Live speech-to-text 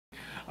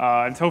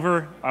I'm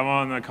Topher. I'm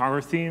on the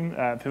Concourse team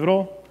at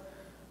Pivotal.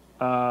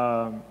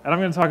 And I'm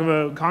going to talk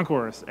about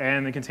Concourse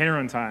and the container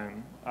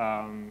runtime.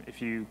 If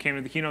you came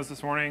to the keynotes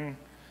this morning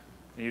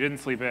and you didn't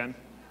sleep in,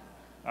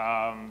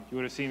 you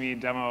would have seen me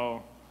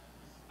demo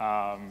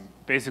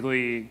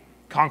basically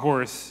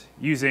Concourse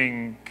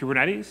using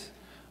Kubernetes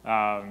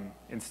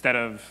instead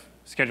of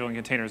scheduling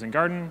containers in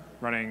Garden,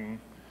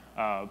 running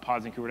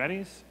pods in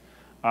Kubernetes.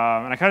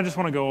 And I kind of just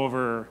want to go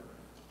over a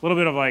little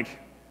bit of like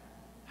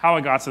how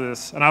I got to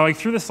this. And I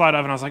threw this slide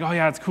up and I was like, oh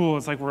yeah, it's cool.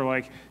 It's like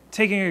we're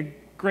taking a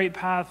great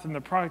path in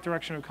the product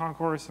direction of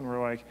Concourse and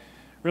we're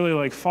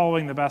really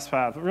following the best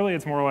path. But really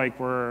it's more like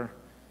we're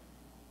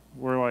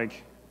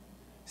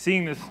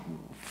seeing this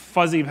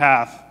fuzzy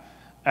path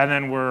and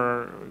then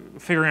we're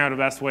figuring out the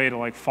best way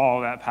to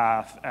follow that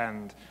path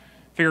and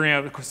figuring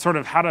out sort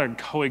of how to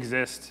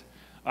coexist.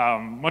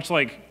 Much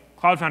like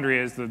Cloud Foundry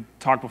is, the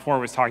talk before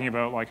was talking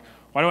about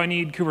why do I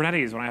need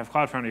Kubernetes when I have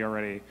Cloud Foundry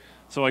already?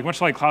 So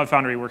much like Cloud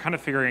Foundry, we're kind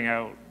of figuring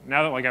out,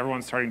 now that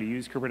everyone's starting to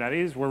use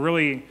Kubernetes, we're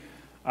really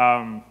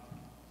on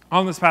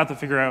this path to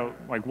figure out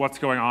what's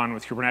going on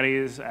with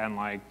Kubernetes and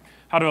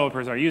how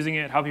developers are using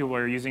it, how people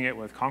are using it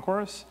with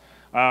Concourse.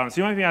 So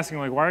you might be asking,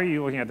 why are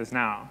you looking at this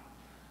now?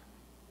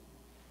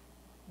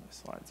 The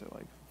slides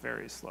are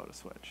very slow to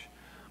switch.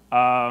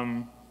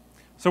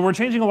 So we're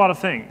changing a lot of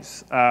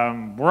things.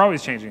 We're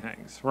always changing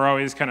things. We're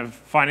always kind of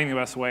finding the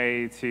best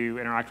way to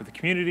interact with the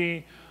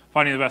community,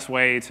 finding the best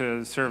way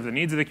to serve the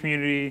needs of the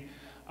community.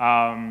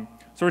 So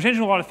we're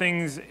changing a lot of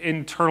things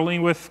internally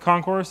with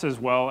Concourse as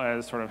well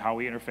as sort of how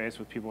we interface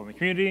with people in the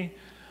community.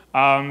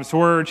 So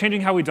we're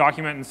changing how we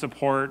document and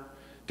support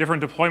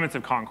different deployments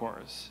of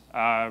Concourse.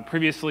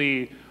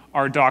 Previously,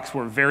 our docs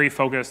were very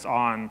focused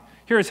on,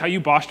 here's how you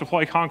BOSH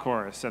deploy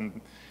Concourse.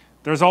 And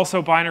there's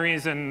also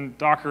binaries and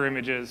Docker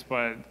images,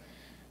 but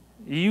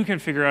you can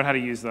figure out how to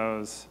use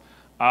those.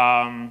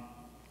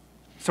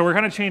 So we're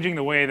kind of changing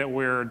the way that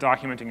we're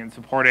documenting and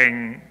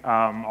supporting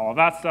all of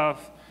that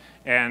stuff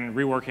and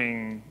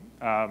reworking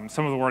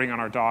some of the wording on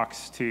our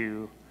docs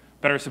to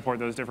better support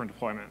those different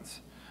deployments.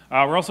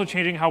 We're also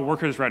changing how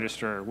workers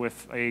register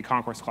with a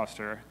Concourse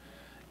cluster.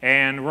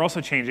 And we're also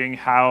changing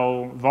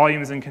how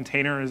volumes and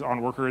containers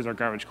on workers are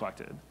garbage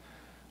collected.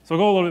 So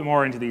we'll go a little bit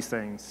more into these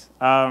things.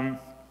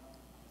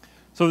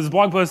 So this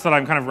blog post that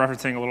I'm kind of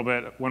referencing a little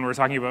bit when we're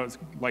talking about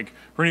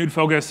renewed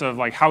focus of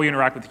how we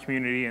interact with the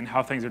community and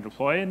how things are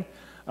deployed.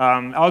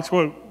 Alex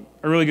wrote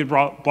a really good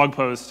blog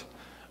post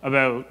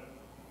about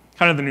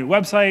kind of the new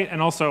website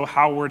and also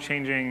how we're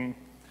changing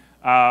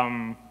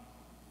the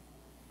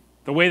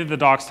way that the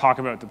docs talk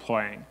about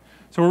deploying.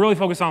 So we're really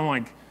focused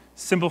on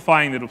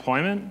simplifying the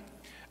deployment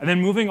and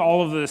then moving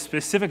all of the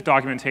specific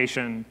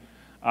documentation.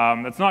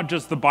 That's not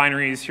just the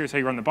binaries, here's how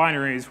you run the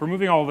binaries. We're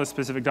moving all of the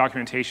specific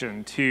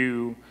documentation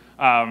to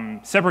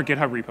separate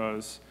GitHub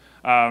repos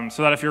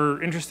so that if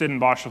you're interested in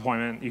BOSH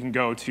deployment, you can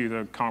go to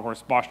the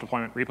Concourse BOSH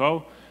deployment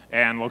repo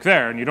and look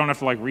there. And you don't have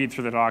to read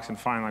through the docs and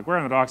find where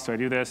in the docs do I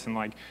do this? And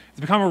it's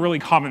become a really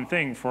common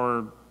thing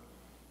for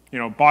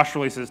BOSH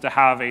releases to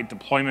have a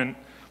deployment,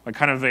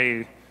 kind of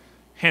a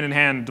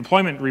hand-in-hand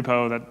deployment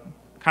repo that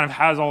kind of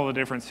has all the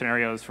different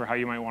scenarios for how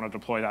you might want to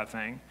deploy that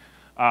thing.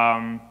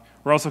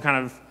 We're also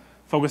kind of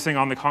focusing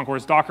on the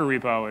Concourse Docker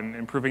repo and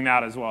improving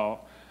that as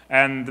well.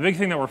 And the big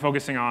thing that we're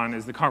focusing on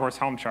is the Concourse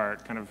Helm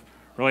chart, kind of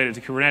related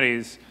to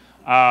Kubernetes.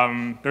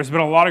 There's been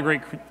a lot of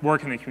great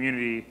work in the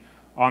community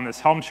on this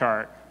Helm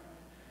chart.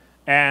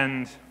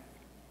 And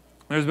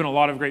there's been a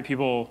lot of great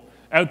people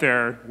out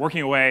there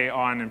working away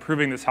on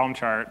improving this Helm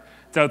chart.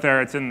 It's out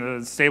there. It's in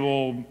the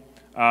stable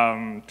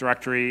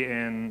directory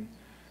in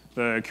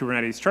the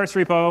Kubernetes charts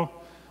repo.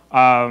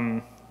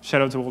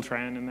 Shout out to Will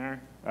Tran in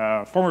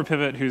there. Former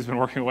Pivot who's been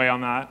working away on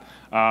that.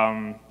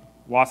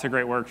 Lots of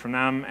great work from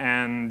them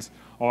and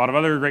a lot of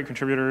other great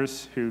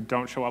contributors who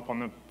don't show up on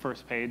the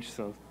first page,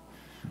 so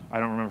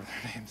I don't remember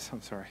their names,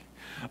 I'm sorry.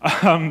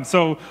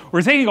 So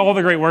we're taking all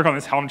the great work on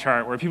this Helm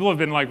chart where people have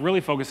been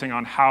really focusing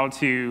on how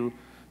to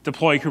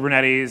deploy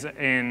Kubernetes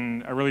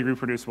in a really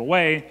reproducible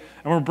way,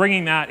 and we're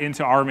bringing that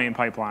into our main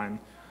pipeline.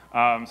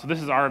 So this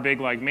is our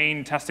big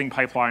main testing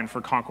pipeline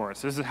for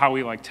Concourse. This is how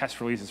we test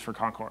releases for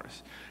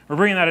Concourse. We're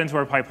bringing that into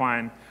our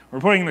pipeline.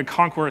 We're putting the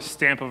Concourse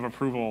stamp of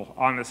approval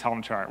on this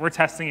Helm chart. We're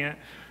testing it.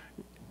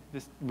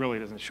 This really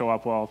doesn't show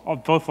up well.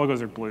 Both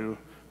logos are blue.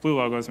 Blue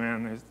logos,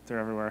 man, they're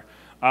everywhere.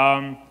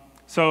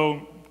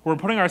 So we're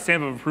putting our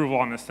stamp of approval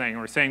on this thing. And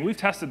we're saying we've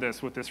tested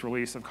this with this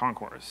release of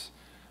Concourse.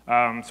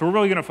 So we're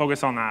really going to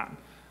focus on that.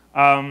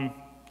 And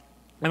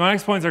my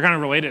next points are kind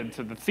of related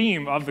to the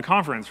theme of the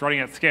conference,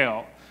 running at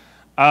scale.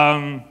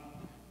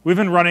 We've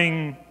been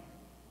running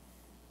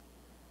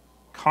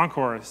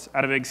Concourse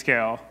at a big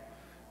scale,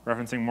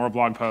 referencing more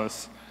blog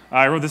posts.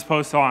 I wrote this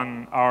post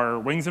on our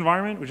Wings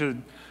environment, which is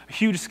a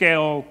huge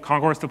scale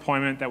Concourse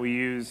deployment that we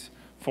use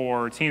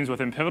for teams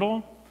within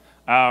Pivotal.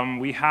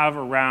 We have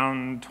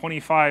around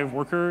 25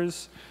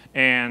 workers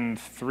and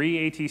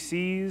 3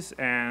 ATCs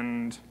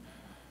and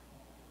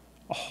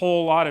a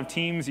whole lot of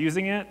teams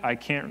using it. I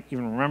can't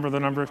even remember the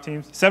number of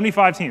teams.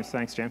 75 teams,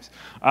 thanks, James.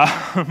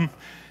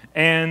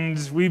 And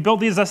we built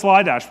these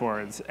SLI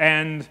dashboards.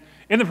 And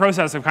in the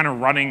process of kind of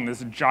running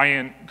this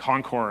giant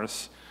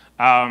concourse,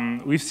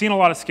 we've seen a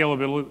lot of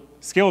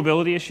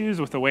scalability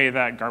issues with the way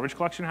that garbage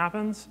collection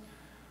happens.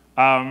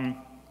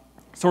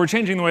 So we're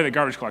changing the way that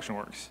garbage collection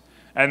works.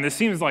 And this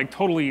seems like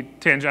totally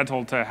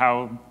tangential to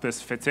how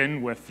this fits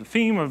in with the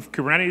theme of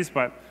Kubernetes,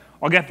 but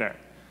I'll get there.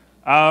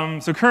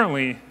 So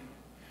currently,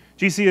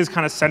 GC is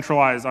kind of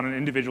centralized on an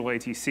individual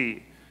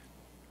ATC.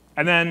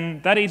 And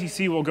then that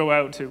ATC will go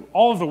out to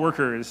all of the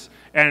workers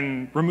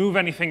and remove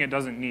anything it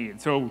doesn't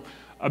need. So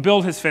a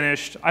build has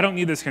finished. I don't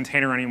need this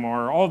container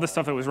anymore. All of the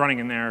stuff that was running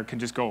in there can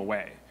just go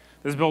away.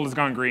 This build has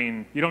gone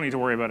green. You don't need to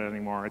worry about it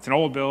anymore. It's an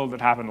old build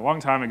that happened a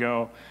long time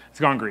ago. It's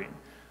gone green.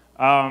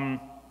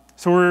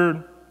 So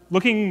we're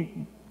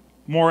looking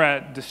more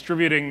at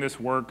distributing this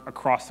work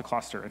across the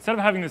cluster. Instead of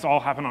having this all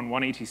happen on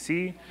one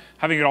ATC,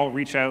 having it all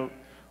reach out,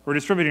 we're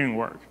distributing the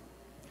work.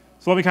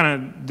 So let me kind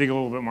of dig a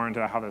little bit more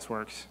into how this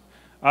works.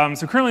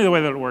 So currently the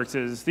way that it works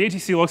is the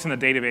ATC looks in the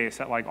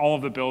database at like all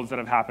of the builds that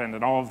have happened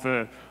and all of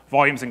the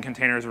volumes and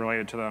containers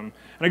related to them.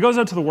 And it goes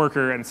out to the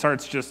worker and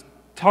starts just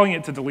telling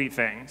it to delete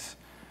things.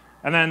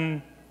 And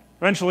then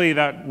eventually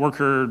that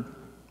worker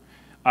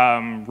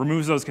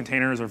removes those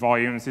containers or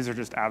volumes. These are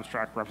just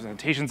abstract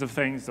representations of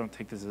things. Don't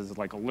take this as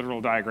like a literal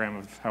diagram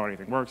of how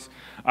anything works.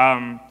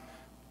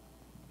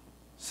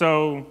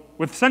 So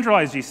with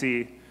centralized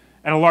GC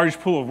and a large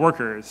pool of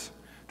workers,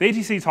 the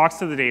ATC talks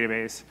to the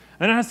database, and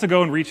then it has to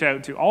go and reach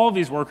out to all of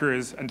these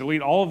workers and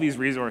delete all of these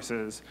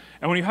resources.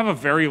 And when you have a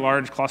very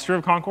large cluster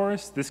of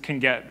Concourse, this can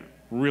get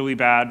really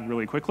bad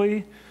really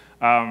quickly.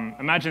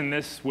 Imagine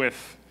this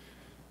with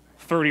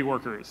 30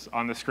 workers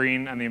on the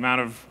screen and the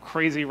amount of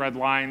crazy red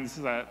lines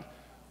that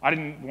I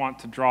didn't want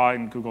to draw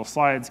in Google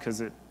Slides because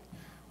it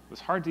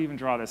was hard to even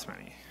draw this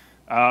many.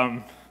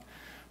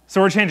 So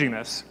we're changing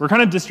this. We're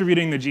kind of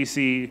distributing the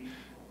GC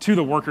to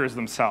the workers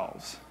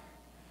themselves.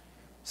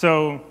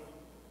 So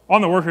on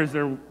the workers,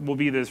 there will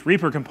be this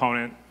Reaper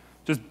component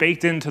just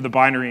baked into the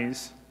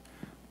binaries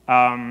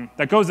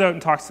that goes out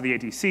and talks to the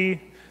ATC.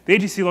 The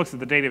ATC looks at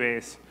the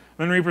database, and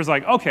then Reaper's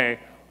like, OK,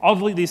 I'll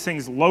delete these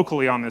things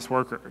locally on this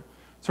worker.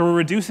 So we're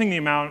reducing the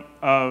amount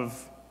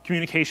of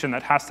communication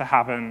that has to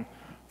happen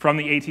from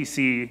the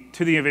ATC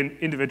to the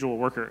individual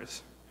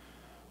workers.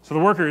 So the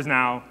workers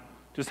now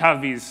just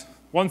have these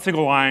one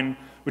single line,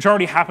 which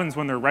already happens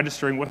when they're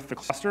registering with the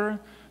cluster,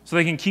 so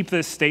they can keep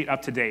this state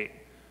up to date.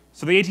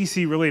 So the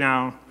ATC really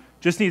now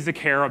just needs to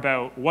care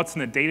about what's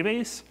in the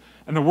database,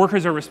 and the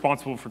workers are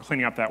responsible for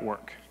cleaning up that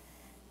work.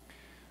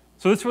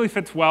 So this really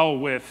fits well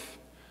with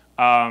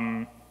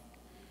kind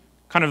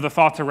of the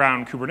thoughts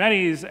around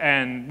Kubernetes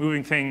and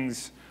moving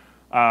things,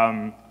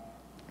 kind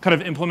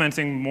of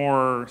implementing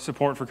more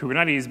support for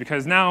Kubernetes,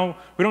 because now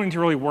we don't need to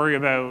really worry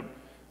about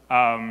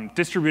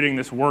distributing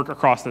this work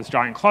across this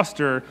giant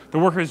cluster. The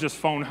workers just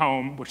phone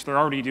home, which they're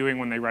already doing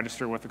when they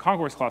register with the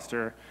Concourse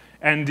cluster,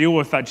 and deal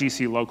with that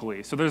GC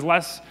locally. So there's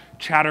less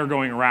chatter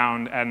going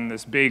around and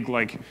this big,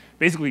 like,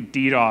 basically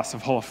DDoS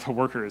of all of the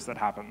workers that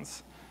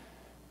happens.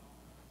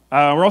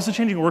 We're also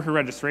changing worker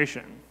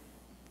registration.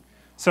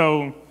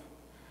 So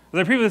as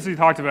I previously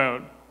talked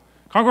about,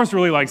 Concourse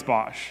really likes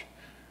BOSH.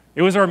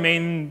 It was our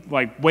main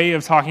way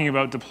of talking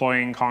about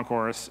deploying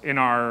Concourse in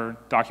our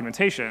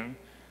documentation.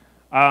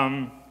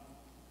 And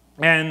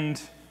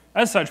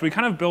as such, we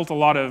kind of built a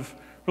lot of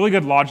really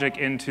good logic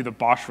into the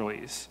BOSH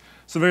release.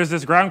 So there's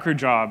this ground crew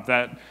job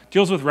that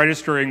deals with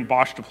registering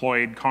BOSH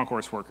deployed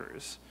Concourse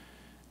workers.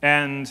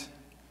 And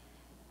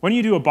when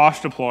you do a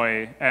BOSH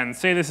deploy and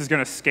say this is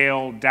going to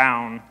scale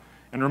down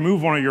and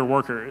remove one of your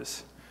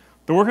workers,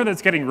 the worker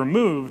that's getting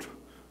removed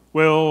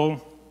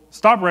will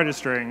stop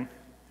registering,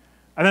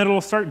 and then it'll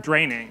start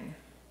draining.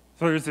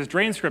 So there's this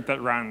drain script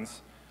that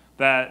runs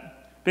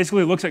that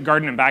basically looks at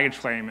garden and baggage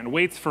claim and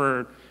waits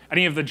for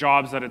any of the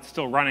jobs that it's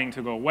still running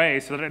to go away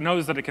so that it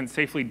knows that it can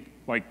safely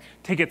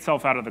take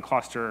itself out of the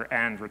cluster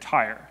and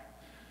retire.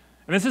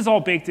 And this is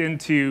all baked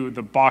into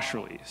the BOSH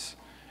release.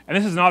 And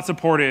this is not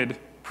supported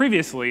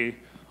previously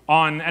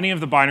on any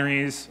of the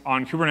binaries,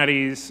 on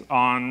Kubernetes,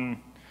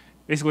 on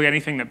basically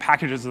anything that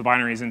packages the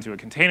binaries into a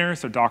container,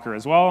 so Docker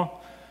as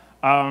well.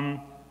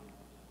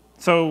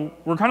 So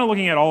we're kind of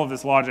looking at all of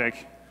this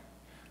logic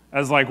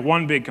as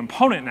one big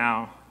component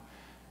now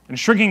and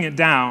shrinking it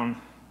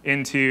down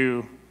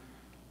into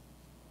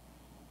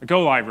a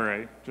Go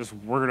library, just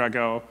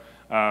worker.go.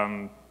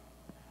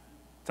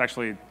 It's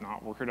actually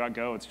not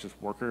worker.go, it's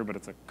just worker, but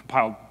it's a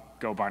compiled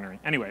Go binary.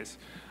 Anyways,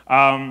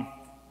 the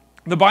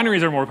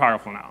binaries are more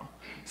powerful now.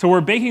 So we're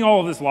baking all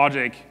of this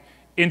logic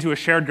into a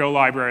shared Go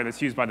library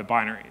that's used by the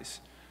binaries.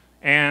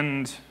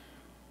 And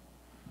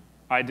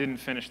I didn't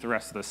finish the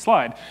rest of this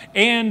slide,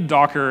 and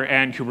Docker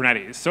and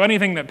Kubernetes. So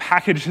anything that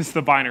packages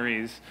the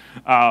binaries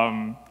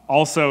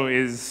also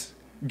is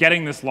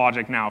getting this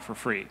logic now for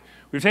free.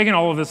 We've taken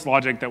all of this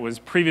logic that was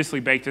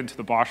previously baked into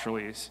the BOSH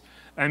release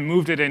and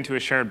moved it into a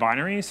shared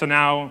binary. So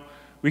now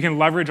we can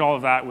leverage all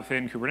of that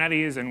within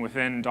Kubernetes and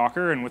within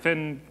Docker and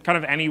within kind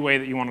of any way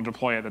that you want to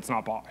deploy it that's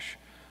not BOSH.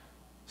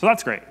 So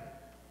that's great.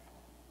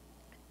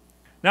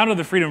 Now to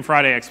the Freedom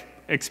Friday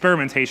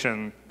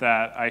experimentation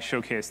that I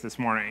showcased this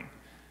morning.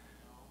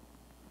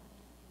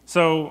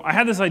 So I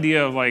had this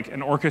idea of like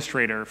an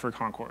orchestrator for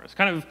Concourse,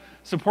 kind of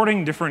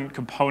supporting different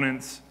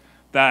components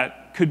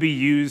that could be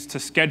used to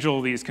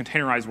schedule these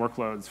containerized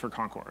workloads for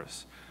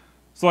Concourse.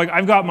 So like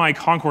I've got my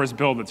Concourse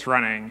build that's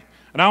running,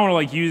 and I want to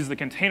like use the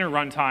container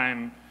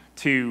runtime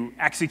to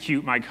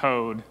execute my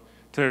code,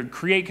 to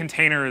create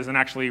containers and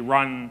actually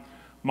run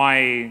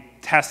my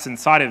tests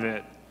inside of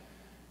it.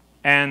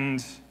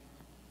 And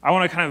I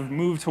want to kind of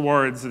move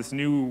towards this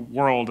new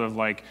world of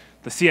like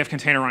the CF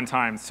container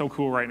runtime. It's so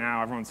cool right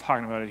now. Everyone's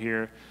talking about it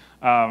here.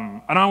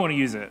 And I want to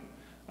use it.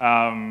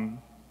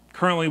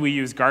 Currently, we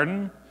use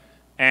Garden.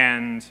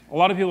 And a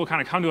lot of people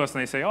kind of come to us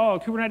and they say, oh,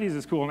 Kubernetes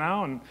is cool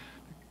now. And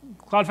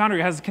Cloud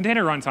Foundry has a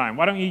container runtime.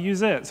 Why don't you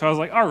use it? So I was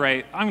like, all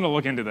right, I'm going to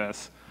look into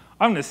this.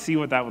 I'm going to see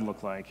what that would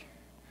look like.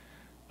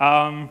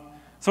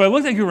 So I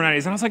looked at Kubernetes,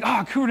 and I was like,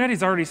 oh,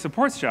 Kubernetes already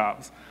supports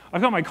jobs.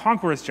 I've got my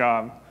Concourse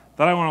job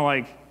that I want to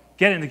like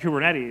get into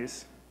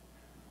Kubernetes.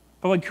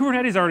 But like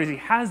Kubernetes already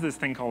has this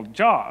thing called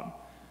job.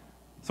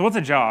 So what's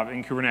a job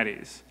in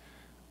Kubernetes?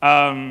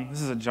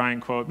 This is a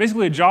giant quote.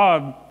 Basically, a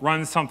job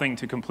runs something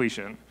to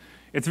completion.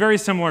 It's very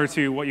similar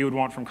to what you would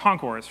want from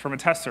Concourse, from a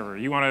test server.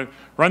 You want to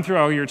run through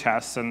all your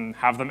tests and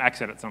have them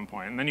exit at some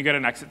point. And then you get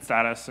an exit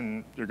status,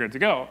 and you're good to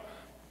go.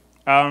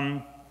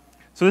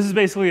 So this is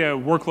basically a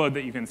workload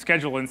that you can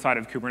schedule inside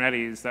of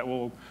Kubernetes that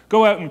will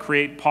go out and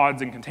create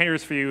pods and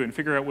containers for you and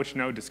figure out which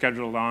node to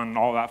schedule it on,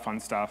 all that fun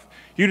stuff.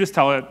 You just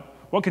tell it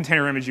what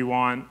container image you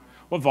want,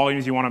 what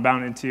volumes you want to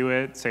bound into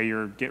it, say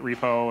your Git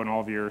repo and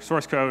all of your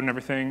source code and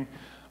everything,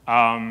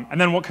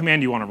 and then what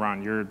command you want to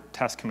run, your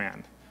test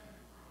command.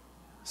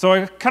 So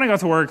I kind of got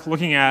to work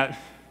looking at,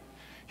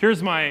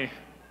 here's my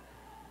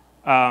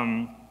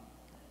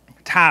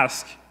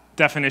task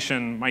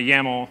definition, my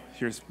YAML,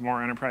 here's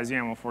more enterprise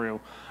YAML for you,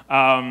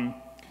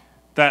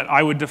 that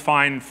I would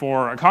define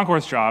for a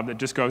Concourse job that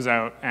just goes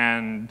out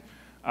and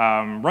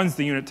runs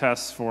the unit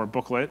tests for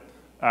Booklet,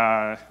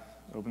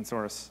 open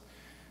source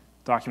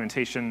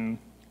documentation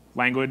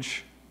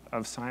language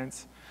of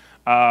science.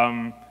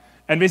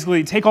 And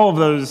basically take all of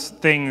those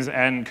things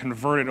and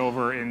convert it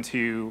over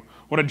into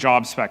what a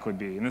job spec would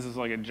be. And this is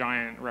like a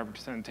giant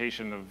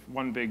representation of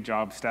one big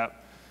job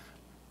step,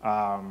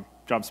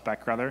 job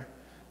spec rather.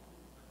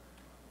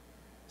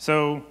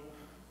 So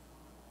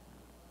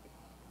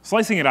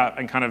slicing it up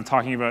and kind of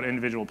talking about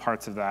individual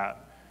parts of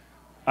that.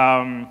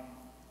 I'm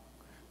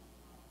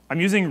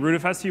using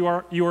rootfs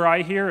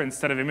URI here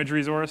instead of image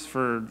resource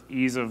for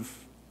ease of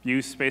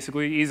use,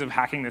 basically, ease of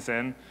hacking this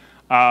in.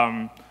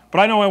 But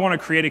I know I want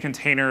to create a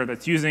container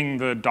that's using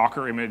the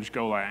Docker image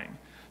Golang.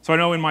 So I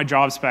know in my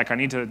job spec I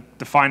need to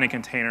define a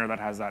container that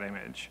has that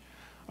image.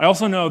 I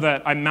also know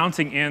that I'm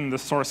mounting in the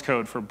source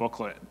code for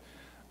Booklet.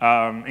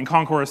 In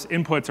Concourse,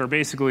 inputs are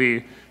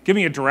basically give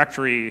me a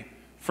directory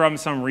from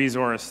some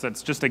resource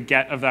that's just a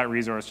get of that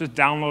resource. Just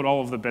download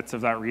all of the bits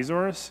of that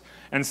resource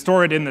and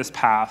store it in this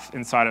path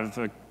inside of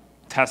the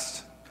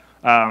test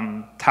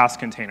task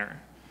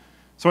container.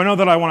 So I know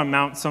that I want to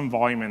mount some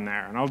volume in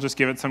there, and I'll just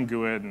give it some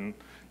GUID and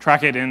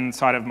track it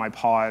inside of my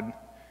pod.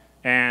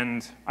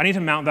 And I need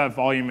to mount that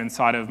volume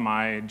inside of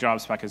my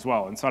job spec as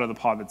well, inside of the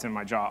pod that's in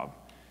my job.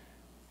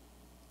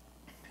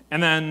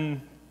 And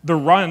then the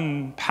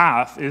run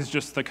path is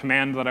just the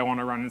command that I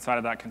want to run inside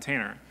of that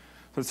container.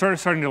 So it's sort of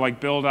starting to like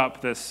build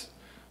up this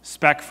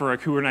spec for a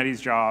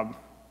Kubernetes job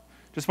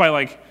just by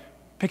like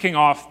picking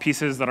off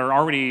pieces that are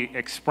already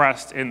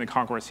expressed in the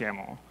Concourse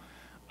YAML.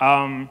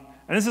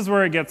 And this is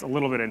where it gets a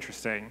little bit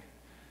interesting.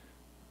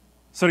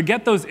 So to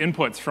get those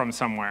inputs from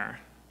somewhere,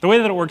 the way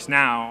that it works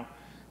now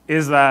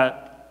is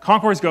that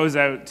Concourse goes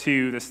out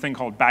to this thing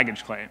called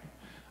baggage claim,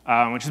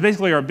 which is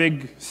basically our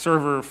big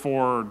server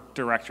for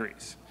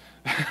directories.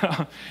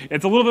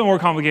 It's a little bit more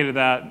complicated than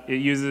that. It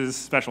uses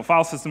special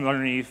file systems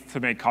underneath to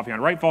make copy on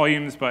write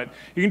volumes, but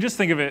you can just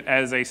think of it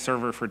as a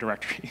server for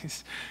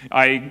directories.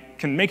 I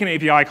can make an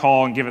API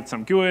call and give it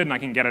some GUID, and I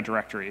can get a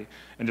directory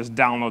and just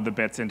download the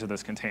bits into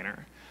this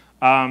container.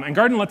 And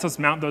Garden lets us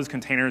mount those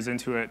containers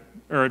into it,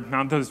 or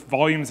mount those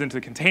volumes into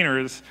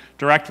containers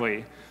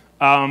directly.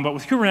 But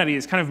with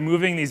Kubernetes, kind of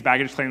moving these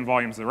baggage claim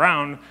volumes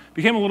around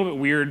became a little bit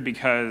weird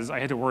because I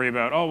had to worry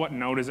about, oh, what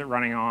node is it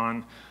running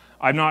on?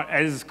 I'm not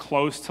as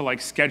close to like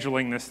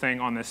scheduling this thing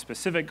on this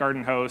specific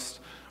Garden host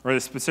or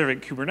this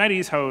specific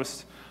Kubernetes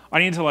host. I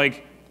need to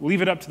like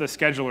leave it up to the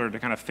scheduler to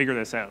kind of figure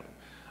this out.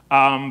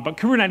 But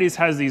Kubernetes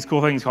has these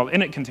cool things called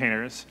init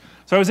containers.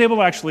 So I was able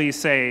to actually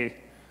say,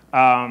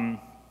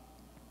 actually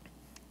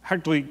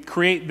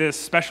create this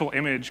special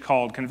image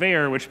called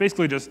conveyor, which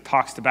basically just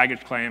talks to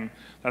baggage claim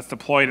that's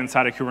deployed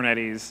inside of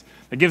Kubernetes.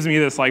 It gives me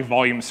this like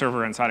volume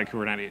server inside of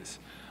Kubernetes.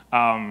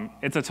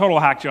 It's a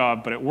total hack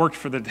job, but it worked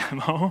for the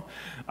demo.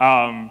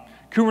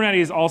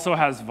 Kubernetes also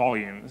has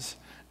volumes.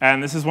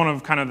 And this is one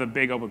of kind of the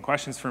big open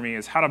questions for me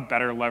is how to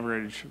better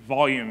leverage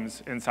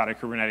volumes inside of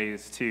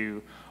Kubernetes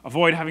to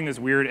avoid having this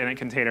weird init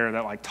container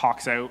that like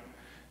talks out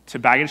to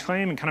baggage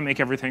claim and kind of make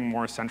everything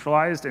more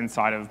centralized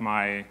inside of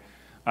my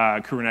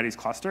Kubernetes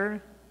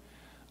cluster.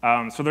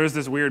 So there's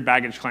this weird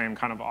baggage claim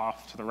kind of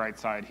off to the right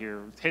side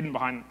here. It's hidden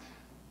behind,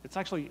 it's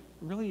actually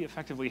really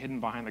effectively hidden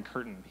behind the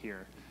curtain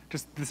here.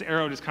 Just this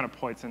arrow just kind of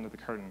points into the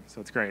curtain, so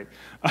it's great.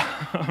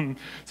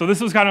 So this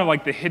was kind of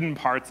like the hidden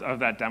parts of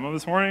that demo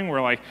this morning, where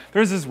like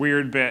there's this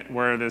weird bit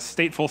where this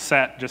stateful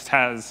set just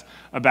has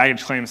a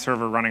baggage claim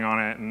server running on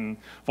it, and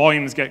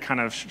volumes get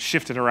kind of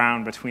shifted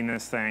around between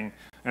this thing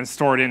and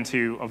stored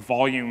into a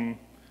volume,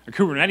 a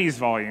Kubernetes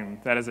volume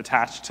that is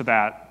attached to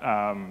that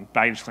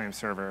baggage claim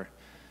server.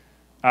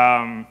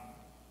 So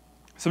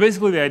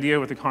basically the idea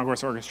with the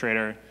Concourse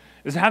orchestrator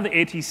is to have the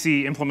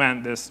ATC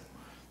implement this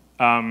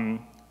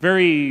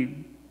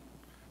very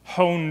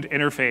honed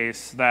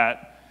interface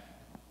that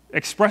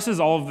expresses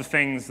all of the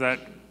things that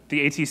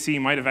the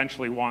ATC might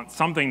eventually want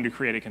something to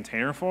create a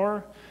container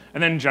for,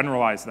 and then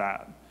generalize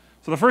that.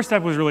 So the first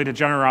step was really to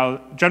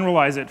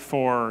generalize it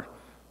for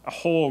a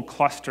whole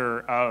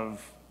cluster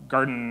of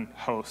Garden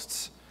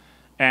hosts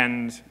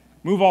and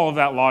move all of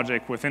that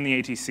logic within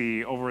the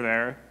ATC over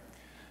there,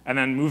 and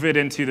then move it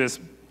into this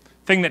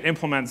thing that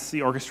implements the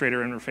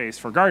orchestrator interface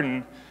for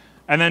Garden,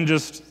 and then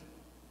just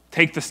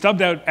take the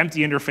stubbed out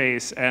empty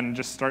interface and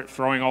just start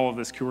throwing all of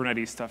this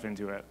Kubernetes stuff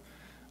into it.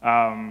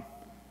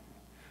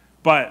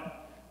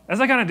 But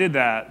as I kind of did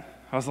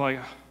that, I was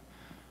like,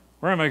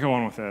 where am I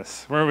going with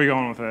this? Where are we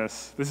going with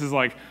this? This is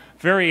like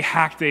very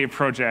hack day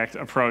project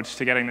approach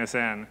to getting this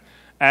in.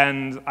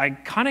 And I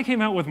kind of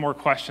came out with more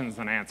questions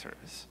than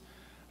answers.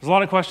 There's a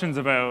lot of questions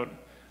about,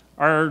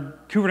 are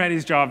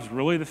Kubernetes jobs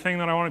really the thing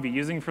that I want to be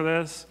using for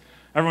this?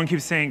 Everyone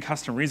keeps saying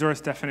custom resource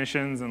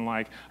definitions and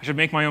like I should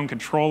make my own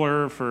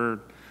controller for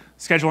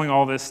scheduling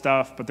all this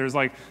stuff, but there's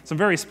like some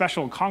very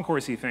special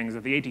concourse-y things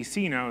that the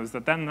ATC knows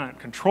that then that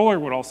controller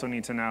would also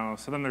need to know.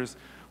 So then there's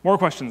more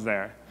questions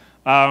there.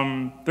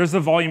 There's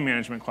the volume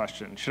management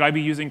question. Should I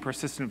be using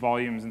persistent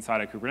volumes inside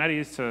of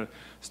Kubernetes to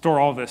store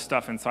all this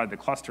stuff inside the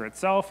cluster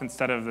itself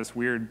instead of this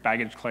weird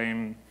baggage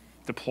claim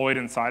deployed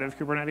inside of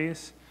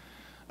Kubernetes?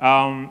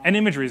 And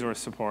image resource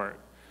support.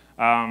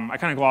 I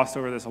kind of glossed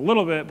over this a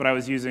little bit, but I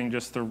was using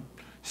just the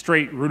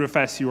straight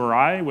rootfs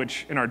URI,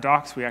 which in our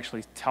docs we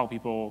actually tell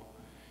people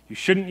you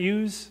shouldn't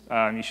use.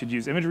 You should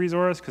use image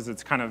resource because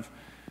it's kind of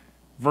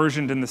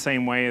versioned in the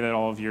same way that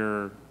all of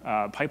your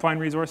pipeline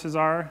resources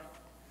are.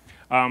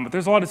 But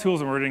there's a lot of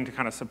tools emerging to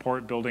kind of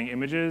support building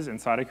images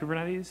inside of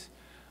Kubernetes.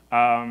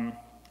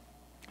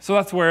 So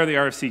that's where the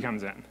RFC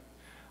comes in.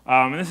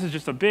 And this is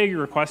just a big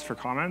request for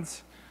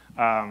comments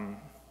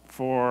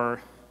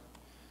for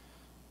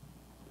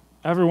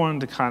everyone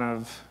to kind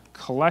of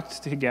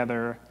collect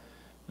together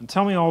and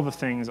tell me all the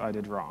things I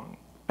did wrong.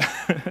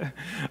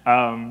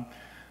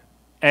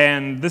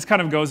 And this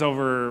kind of goes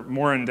over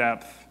more in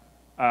depth,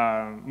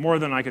 more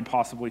than I could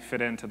possibly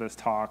fit into this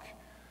talk.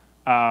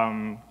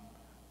 The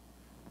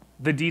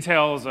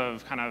details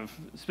of kind of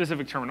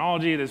specific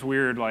terminology, this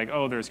weird like,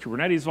 oh, there's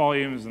Kubernetes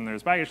volumes and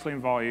there's baggage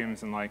claim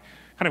volumes, and like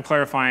kind of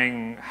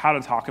clarifying how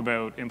to talk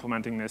about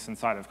implementing this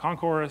inside of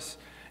Concourse,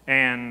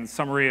 and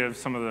summary of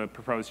some of the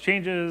proposed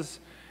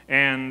changes,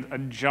 and a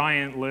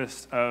giant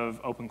list of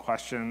open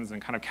questions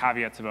and kind of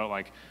caveats about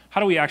like, how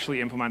do we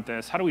actually implement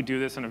this? How do we do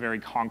this in a very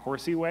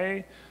concourse-y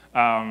way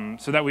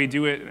so that we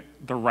do it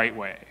the right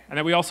way? And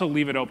that we also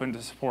leave it open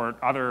to support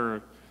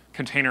other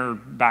container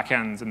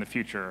backends in the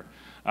future.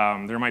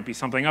 There might be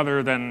something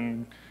other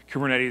than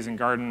Kubernetes and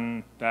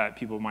Garden that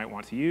people might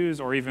want to use,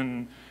 or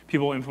even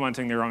people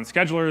implementing their own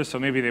schedulers. So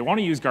maybe they want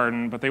to use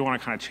Garden, but they want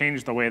to kind of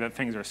change the way that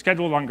things are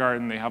scheduled on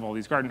Garden. They have all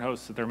these Garden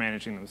hosts that they're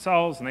managing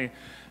themselves, and they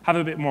have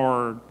a bit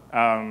more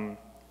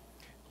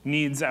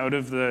needs out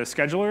of the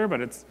scheduler,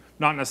 but it's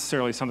not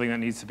necessarily something that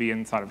needs to be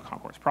inside of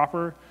Concourse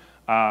proper.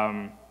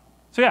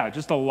 So yeah,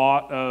 just a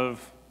lot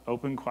of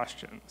open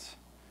questions.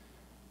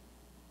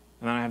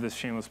 And then I have this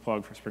shameless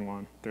plug for Spring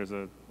One. There's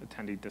a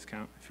attendee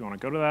discount if you want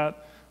to go to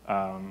that.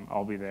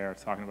 I'll be there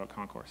talking about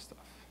Concourse stuff.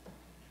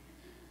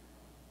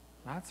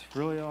 That's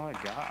really all I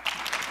got.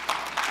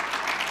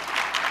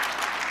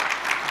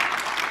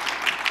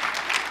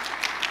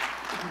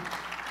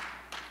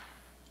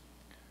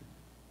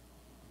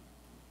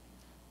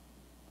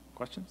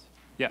 Questions?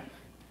 Yeah.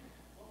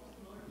 What was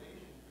the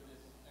motivation for this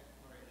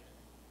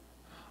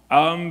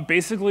exploration?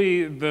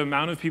 Basically, the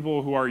amount of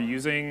people who are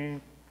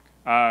using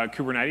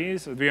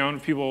Kubernetes, the amount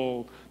of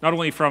people, not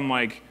only from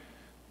like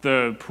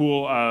the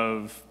pool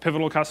of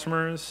Pivotal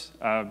customers,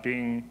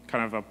 being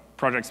kind of a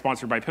project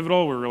sponsored by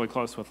Pivotal, we're really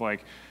close with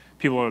like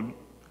people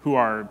who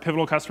are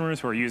Pivotal customers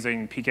who are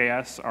using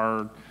PKS,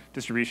 our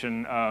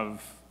distribution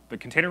of the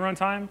container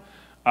runtime,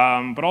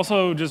 but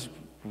also just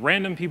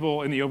random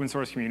people in the open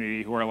source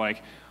community who are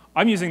like,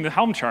 I'm using the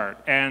Helm chart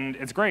and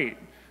it's great.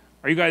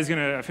 Are you guys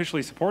gonna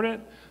officially support it?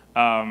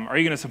 Are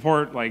you going to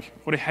support, like,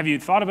 have you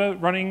thought about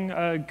running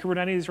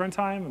Kubernetes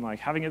runtime and like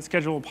having it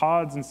schedule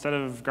pods instead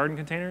of Garden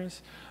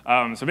containers?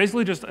 So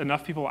basically just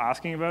enough people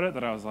asking about it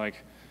that I was like,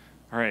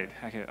 all right,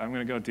 heck it, I'm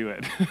going to go do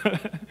it.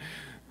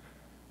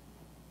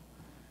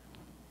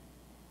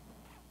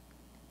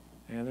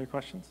 Any other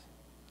questions?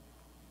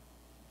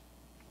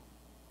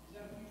 Is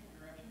that a future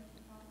direction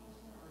for Concourse,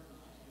 or is it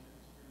just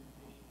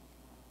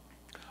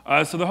an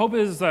So the hope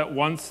is that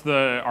once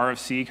the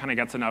RFC kind of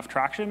gets enough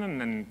traction,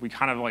 and then we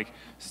kind of like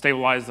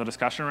stabilize the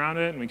discussion around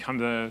it, and we come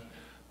to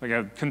like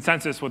a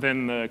consensus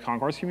within the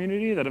Concourse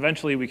community, that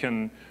eventually we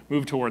can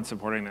move towards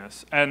supporting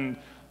this. And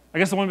I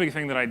guess the one big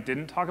thing that I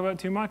didn't talk about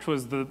too much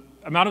was the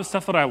amount of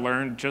stuff that I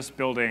learned just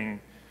building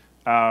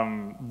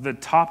the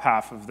top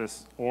half of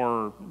this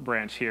OR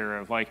branch here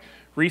of like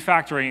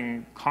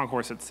refactoring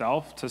Concourse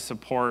itself to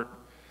support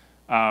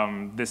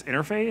this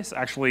interface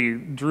actually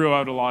drew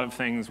out a lot of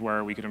things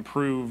where we could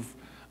improve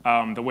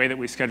the way that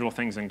we schedule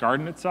things in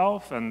Garden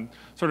itself, and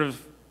sort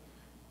of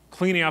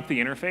cleaning up the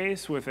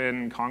interface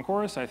within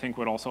Concourse, I think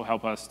would also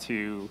help us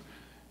to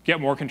get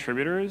more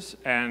contributors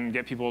and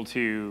get people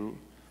to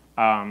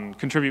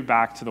contribute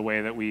back to the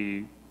way that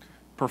we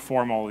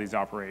perform all of these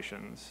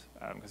operations.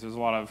 Because there's a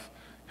lot of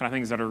kind of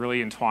things that are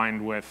really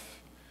entwined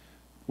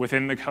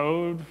within the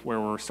code,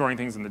 where we're storing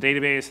things in the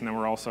database, and then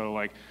we're also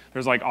like,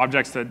 there's like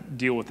objects that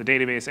deal with the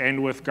database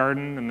and with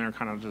Garden, and they're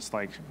kind of just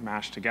like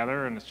mashed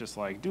together, and it's just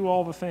like, do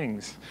all the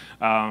things.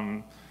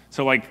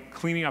 So like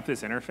cleaning up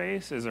this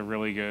interface is a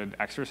really good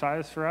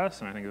exercise for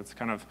us, and I think it's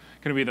kind of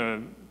gonna be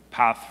the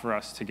path for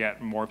us to get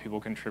more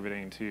people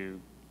contributing to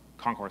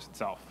Concourse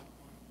itself.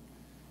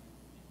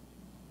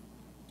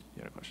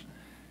 You had a question?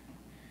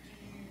 Do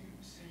you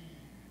see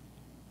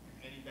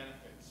any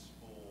benefits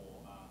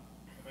for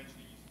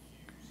eventually using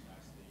queues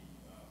as the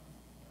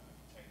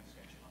container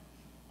scheduler,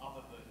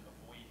 other than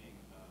avoiding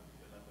the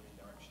level of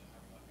indirection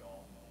having like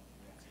gone on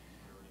Kubernetes if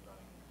you're already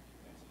running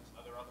Kubernetes?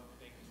 Are there other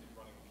things that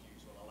running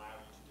queues will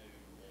allow you to do,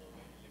 or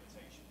maybe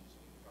limitations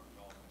in the current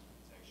Garden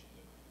implementation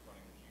that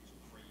running the queues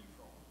will free you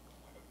from,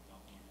 like opening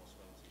up new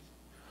possibilities?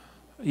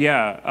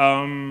 Yeah,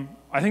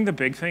 I think the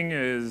big thing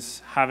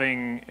is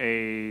having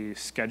a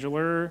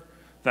scheduler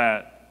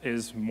that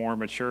is more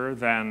mature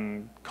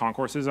than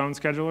Concourse's own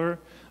scheduler.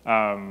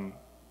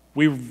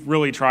 We've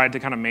really tried to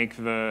kind of make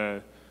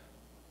the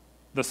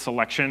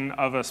selection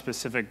of a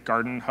specific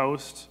Garden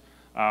host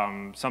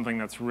something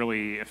that's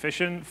really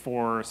efficient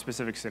for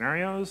specific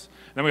scenarios.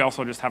 And then we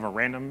also just have a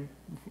random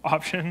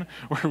option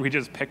where we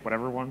just pick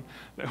whatever one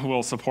that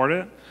will support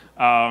it.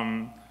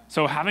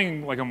 So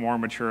having like a more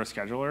mature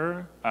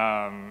scheduler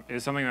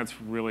is something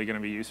that's really going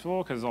to be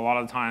useful, because a lot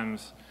of the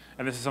times,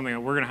 and this is something that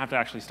we're going to have to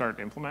actually start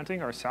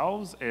implementing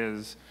ourselves,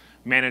 is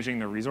managing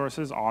the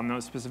resources on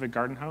those specific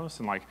Garden hosts.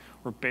 And like,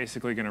 we're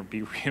basically going to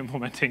be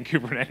re-implementing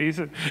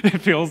Kubernetes,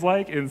 it feels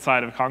like,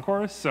 inside of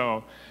Concourse.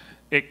 So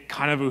it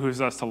kind of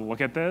behooves us to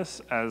look at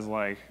this as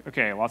like,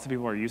 okay, lots of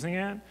people are using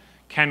it.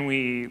 Can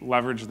we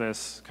leverage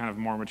this kind of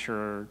more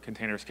mature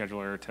container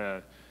scheduler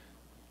to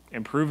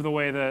improve the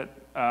way that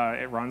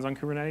it runs on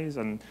Kubernetes?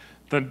 And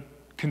the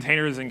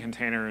containers in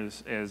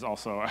containers is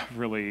also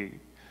really,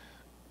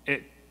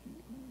 it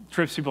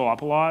trips people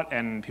up a lot,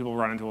 and people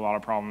run into a lot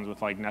of problems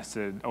with like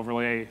nested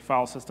overlay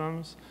file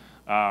systems.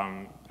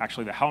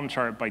 Actually, the Helm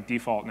chart by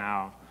default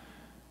now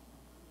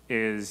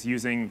is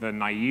using the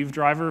naive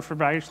driver for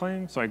baggage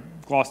claim. So I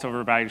glossed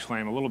over baggage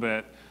claim a little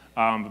bit,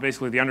 but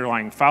basically the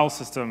underlying file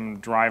system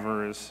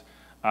drivers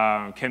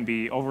can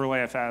be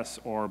overlayFS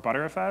or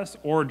butterFS,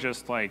 or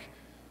just like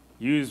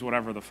use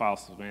whatever the file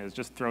system is.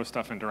 Just throw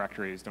stuff in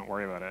directories, don't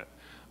worry about it.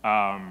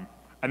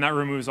 And that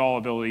removes all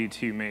ability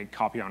to make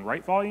copy on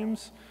write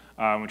volumes,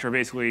 which are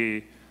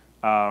basically,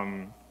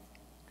 I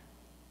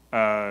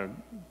don't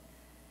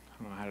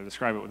know how to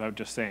describe it without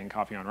just saying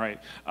copy on write.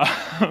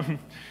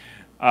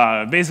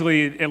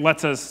 Basically, it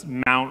lets us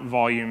mount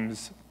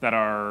volumes that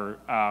are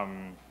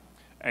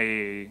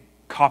a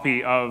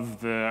copy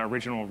of the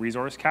original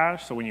resource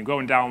cache. So when you go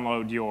and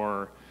download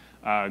your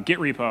Git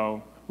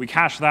repo, we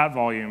cache that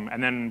volume,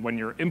 and then when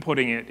you're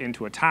inputting it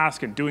into a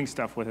task and doing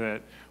stuff with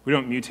it, we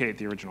don't mutate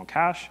the original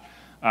cache.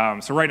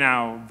 So right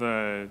now,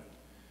 the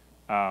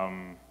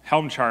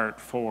Helm chart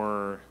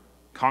for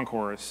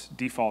Concourse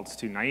defaults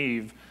to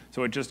naive,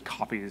 so it just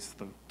copies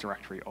the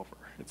directory over.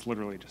 It's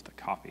literally just a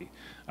copy,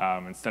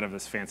 instead of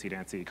this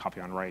fancy-dancy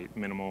copy on write,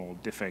 minimal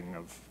diffing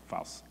of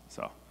files.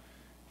 So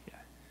yeah,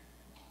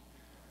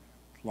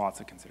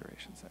 lots of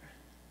considerations there.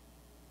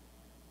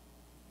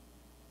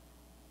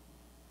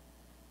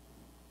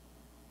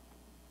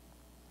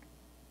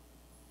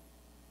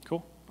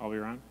 Cool. I'll be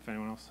around if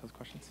anyone else has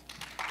questions.